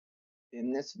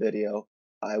In this video,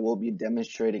 I will be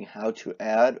demonstrating how to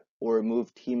add or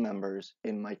remove team members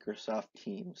in Microsoft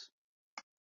Teams.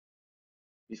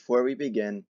 Before we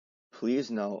begin, please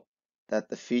note that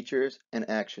the features and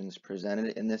actions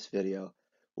presented in this video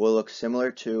will look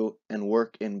similar to and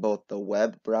work in both the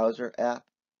web browser app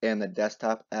and the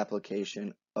desktop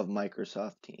application of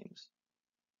Microsoft Teams.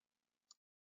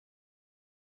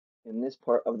 In this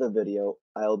part of the video,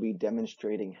 I'll be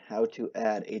demonstrating how to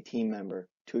add a team member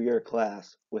to your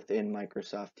class within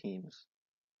Microsoft Teams.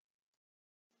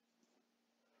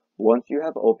 Once you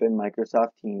have opened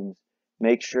Microsoft Teams,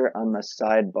 make sure on the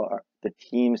sidebar the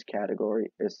Teams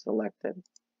category is selected.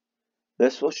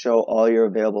 This will show all your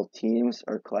available teams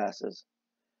or classes.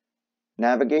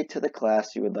 Navigate to the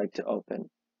class you would like to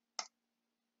open.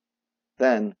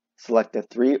 Then select the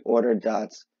three ordered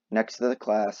dots next to the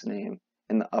class name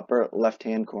in the upper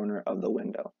left-hand corner of the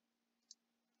window.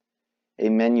 A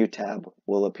menu tab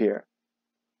will appear.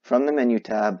 From the menu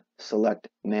tab, select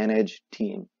Manage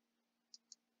Team.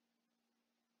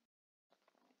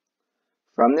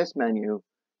 From this menu,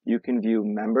 you can view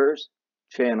members,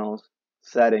 channels,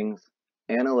 settings,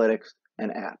 analytics,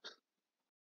 and apps.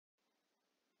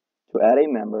 To add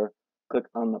a member, click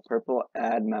on the purple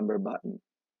Add Member button.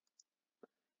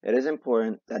 It is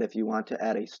important that if you want to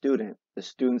add a student, the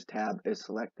Students tab is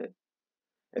selected.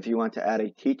 If you want to add a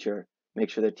teacher,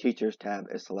 make sure the Teachers tab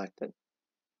is selected.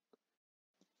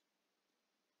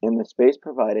 In the space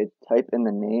provided, type in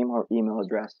the name or email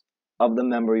address of the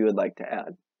member you would like to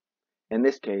add. In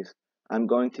this case, I'm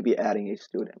going to be adding a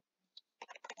student.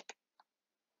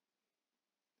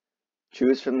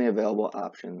 Choose from the available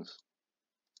options.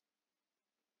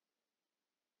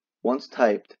 Once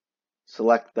typed,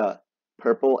 select the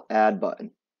purple Add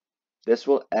button. This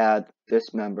will add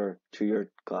this member to your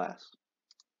class.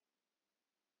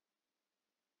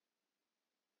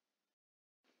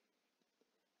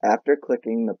 After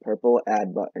clicking the purple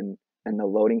Add button and the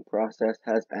loading process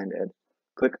has ended,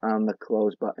 click on the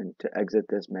Close button to exit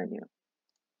this menu.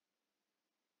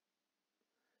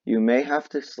 You may have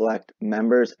to select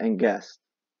Members and Guests.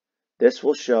 This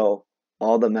will show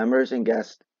all the members and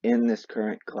guests in this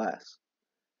current class.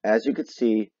 As you can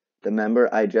see, the member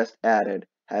I just added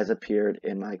has appeared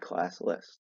in my class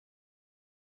list.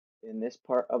 In this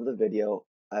part of the video,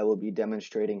 I will be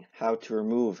demonstrating how to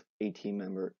remove a team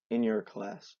member in your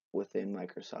class within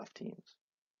Microsoft Teams.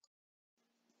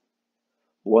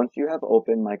 Once you have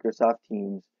opened Microsoft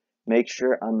Teams, make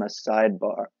sure on the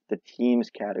sidebar the Teams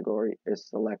category is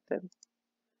selected.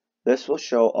 This will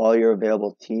show all your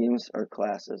available teams or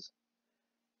classes.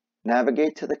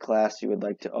 Navigate to the class you would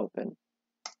like to open.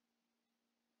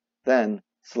 Then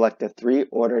select the three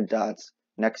ordered dots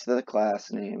next to the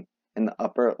class name in the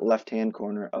upper left-hand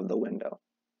corner of the window.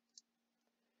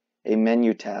 A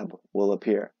menu tab will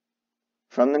appear.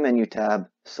 From the menu tab,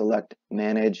 select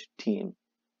Manage Team.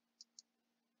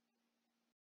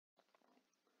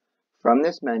 From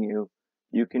this menu,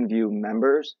 you can view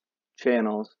members,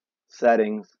 channels,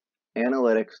 settings,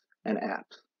 analytics, and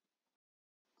apps.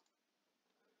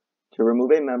 To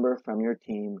remove a member from your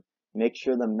team, make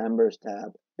sure the Members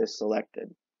tab is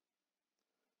selected.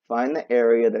 Find the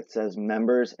area that says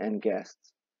Members and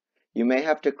Guests. You may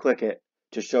have to click it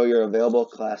to show your available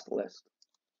class list.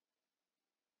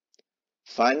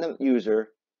 Find the user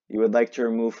you would like to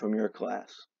remove from your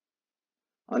class.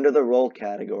 Under the Role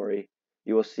category,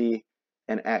 you will see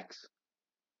an X.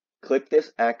 Click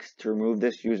this X to remove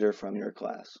this user from your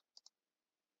class.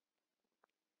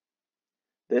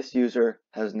 This user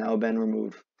has now been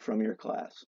removed from your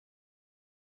class.